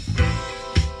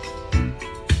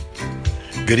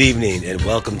Good evening and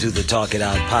welcome to the Talk It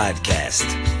Out podcast.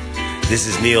 This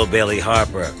is Neil Bailey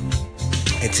Harper,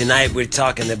 and tonight we're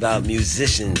talking about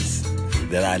musicians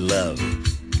that I love.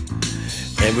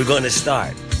 And we're going to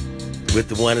start with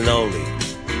the one and only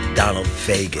Donald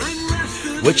Fagen.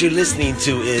 What you're listening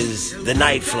to is The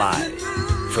Night Fly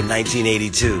from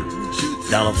 1982,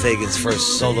 Donald Fagen's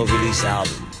first solo release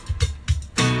album.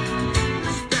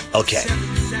 Okay,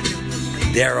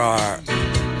 there are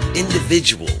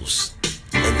individuals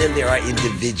and then there are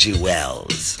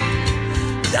individuals.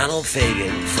 Donald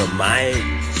Fagen, from my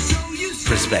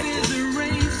perspective,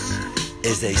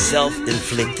 is a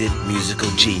self-inflicted musical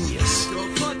genius.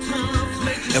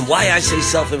 And why I say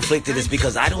self-inflicted is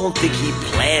because I don't think he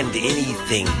planned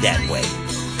anything that way.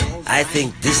 I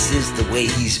think this is the way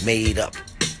he's made up.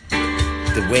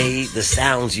 The way the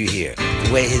sounds you hear,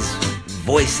 the way his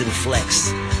voice inflects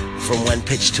from one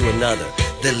pitch to another.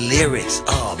 The lyrics,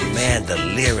 oh man, the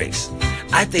lyrics.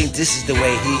 I think this is the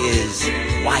way he is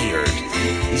wired.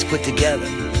 He's put together.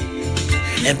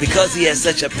 And because he has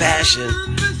such a passion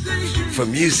for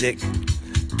music,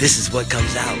 this is what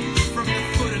comes out.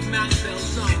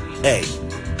 Hey,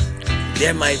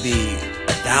 there might be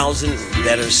 1,000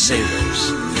 better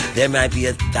singers. There might be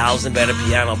 1,000 better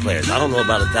piano players. I don't know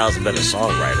about 1,000 better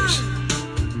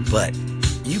songwriters. But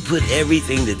you put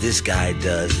everything that this guy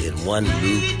does in one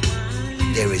loop,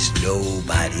 there is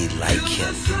nobody like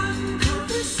him.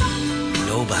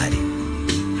 Nobody.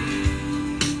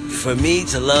 For me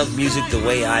to love music the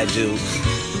way I do,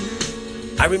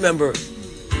 I remember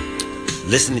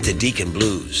listening to Deacon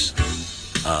Blues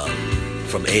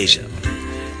from Asia,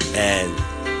 and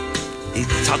he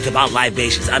talked about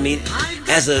libations. I mean,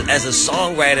 as a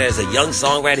songwriter, as a young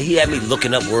songwriter, he had me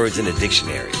looking up words in a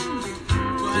dictionary.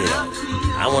 You know,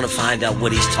 I want to find out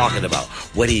what he's talking about,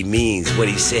 what he means, what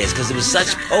he says, because it was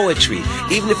such poetry.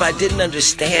 Even if I didn't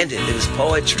understand it, it was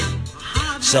poetry.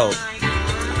 So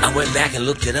I went back and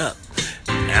looked it up.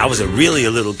 And I was really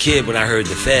a little kid when I heard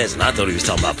the Fez, and I thought he was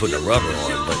talking about putting a rubber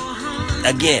on.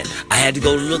 But again, I had to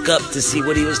go look up to see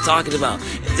what he was talking about.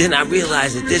 And then I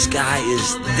realized that this guy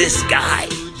is this guy.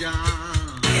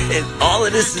 And all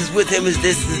of this is with him is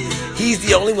this. He's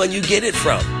the only one you get it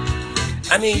from.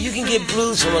 I mean, you can get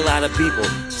blues from a lot of people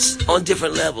on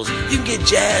different levels. You can get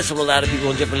jazz from a lot of people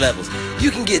on different levels.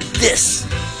 You can get this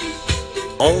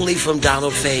only from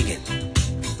Donald Fagen.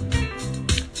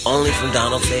 Only from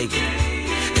Donald Fagen.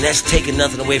 And that's taking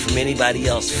nothing away from anybody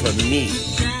else. For me,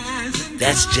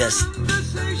 that's just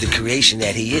the creation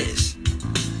that he is.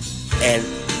 And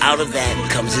out of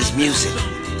that comes his music.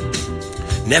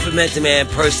 Never met the man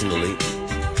personally.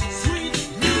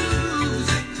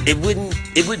 It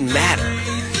wouldn't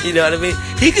matter. You know what I mean?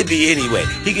 He could be anyway.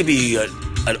 He could be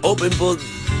an open book,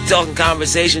 talking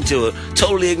conversation to a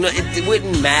totally ignorant. It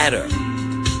wouldn't matter.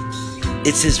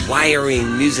 It's his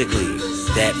wiring musically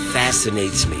that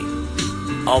fascinates me.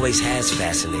 Always has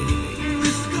fascinated me.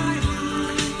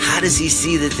 How does he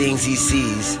see the things he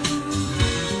sees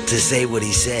to say what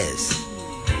he says?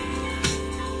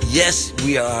 Yes,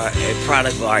 we are a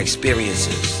product of our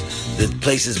experiences, the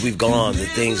places we've gone, the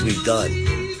things we've done.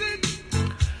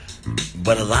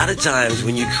 But a lot of times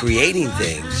when you're creating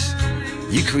things,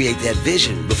 you create that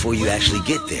vision before you actually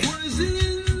get there.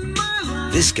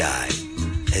 This guy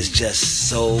is just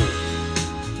so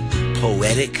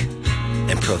poetic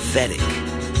and prophetic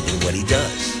in what he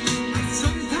does.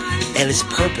 And it's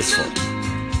purposeful.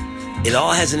 It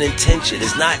all has an intention.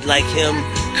 It's not like him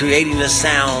creating a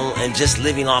sound and just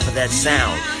living off of that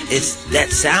sound. It's that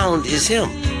sound is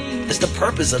him. It's the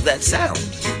purpose of that sound.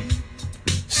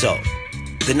 So,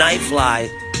 The Night Fly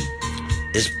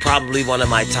is probably one of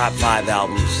my top 5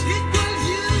 albums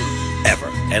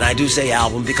ever. And I do say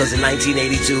album because in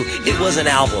 1982, it was an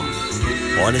album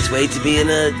on its way to being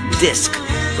a disc,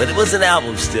 but it was an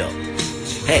album still.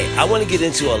 Hey, I want to get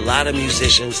into a lot of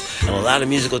musicians and a lot of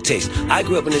musical tastes. I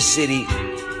grew up in a city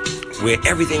where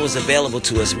everything was available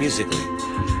to us musically.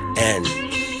 And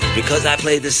because I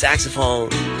played the saxophone,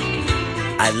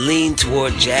 I leaned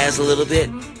toward jazz a little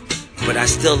bit, but I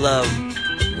still love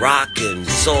rock and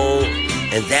soul,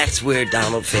 and that's where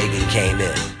Donald Fagen came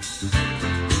in.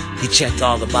 He checked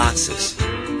all the boxes.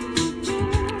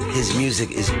 His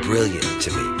music is brilliant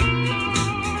to me.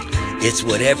 It's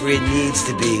whatever it needs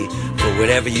to be for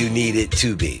whatever you need it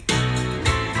to be.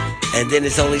 And then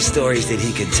it's only stories that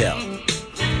he can tell.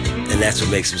 And that's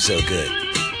what makes him so good.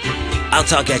 I'll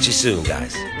talk at you soon,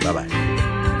 guys. Bye-bye.